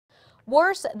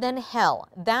Worse than hell.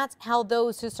 That's how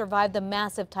those who survived the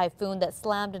massive typhoon that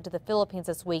slammed into the Philippines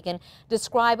this weekend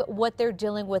describe what they're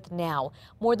dealing with now.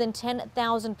 More than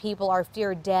 10,000 people are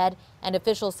feared dead, and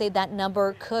officials say that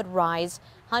number could rise.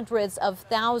 Hundreds of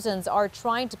thousands are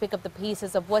trying to pick up the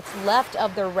pieces of what's left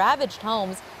of their ravaged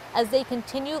homes as they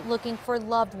continue looking for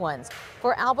loved ones.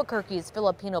 For Albuquerque's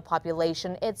Filipino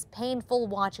population, it's painful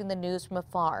watching the news from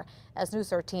afar. As News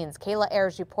 13's Kayla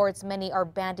Ayers reports, many are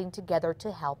banding together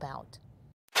to help out.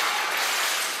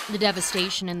 The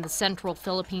devastation in the central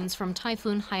Philippines from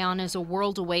Typhoon Haiyan is a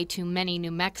world away to many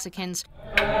New Mexicans.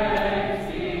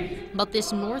 But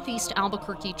this northeast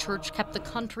Albuquerque church kept the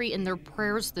country in their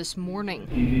prayers this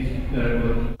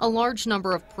morning. A large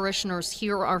number of parishioners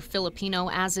here are Filipino,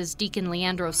 as is Deacon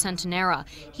Leandro Centenera.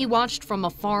 He watched from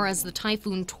afar as the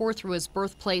typhoon tore through his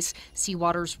birthplace,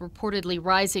 seawaters reportedly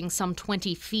rising some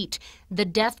 20 feet. The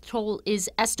death toll is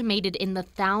estimated in the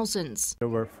thousands. There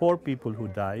were 4 people who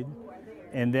died,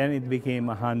 and then it became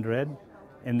 100,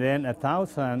 and then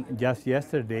 1,000 just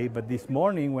yesterday. But this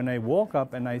morning when I woke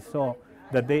up and I saw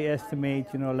that they estimate,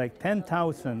 like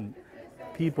 10,000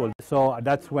 people. So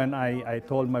that's when I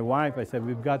told my wife, I said,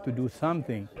 we've got to do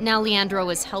something. Now Leandro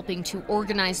is helping to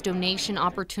organize donation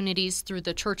opportunities through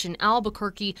the church in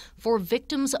Albuquerque for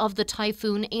victims of the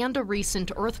typhoon and a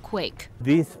recent earthquake.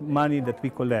 This money that we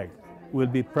collect will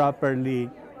be properly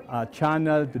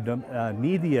channeled to the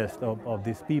neediest of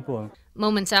these people.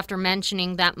 Moments after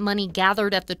mentioning that money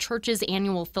gathered at the church's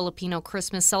annual Filipino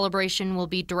Christmas celebration will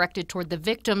be directed toward the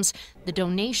victims, the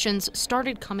donations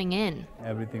started coming in.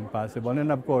 Everything possible. And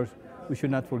of course, we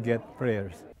should not forget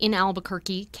prayers. In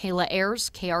Albuquerque, Kayla Ayers,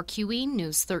 KRQE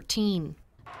News 13.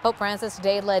 Pope Francis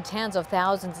today led tens of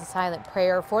thousands in silent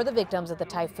prayer for the victims of the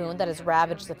typhoon that has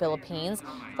ravaged the Philippines.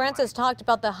 Francis talked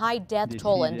about the high death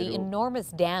toll and the enormous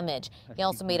damage. He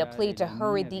also made a plea to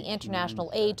hurry the international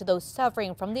aid to those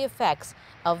suffering from the effects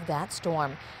of that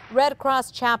storm. Red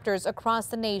Cross chapters across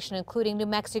the nation, including New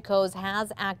Mexico's,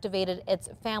 has activated its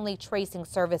family tracing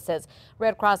services.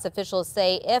 Red Cross officials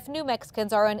say if New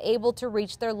Mexicans are unable to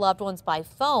reach their loved ones by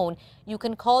phone, you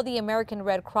can call the American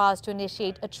Red Cross to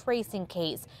initiate a tracing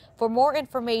case. For more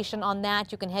information on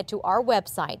that, you can head to our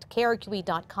website,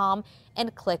 krqe.com,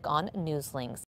 and click on News Links.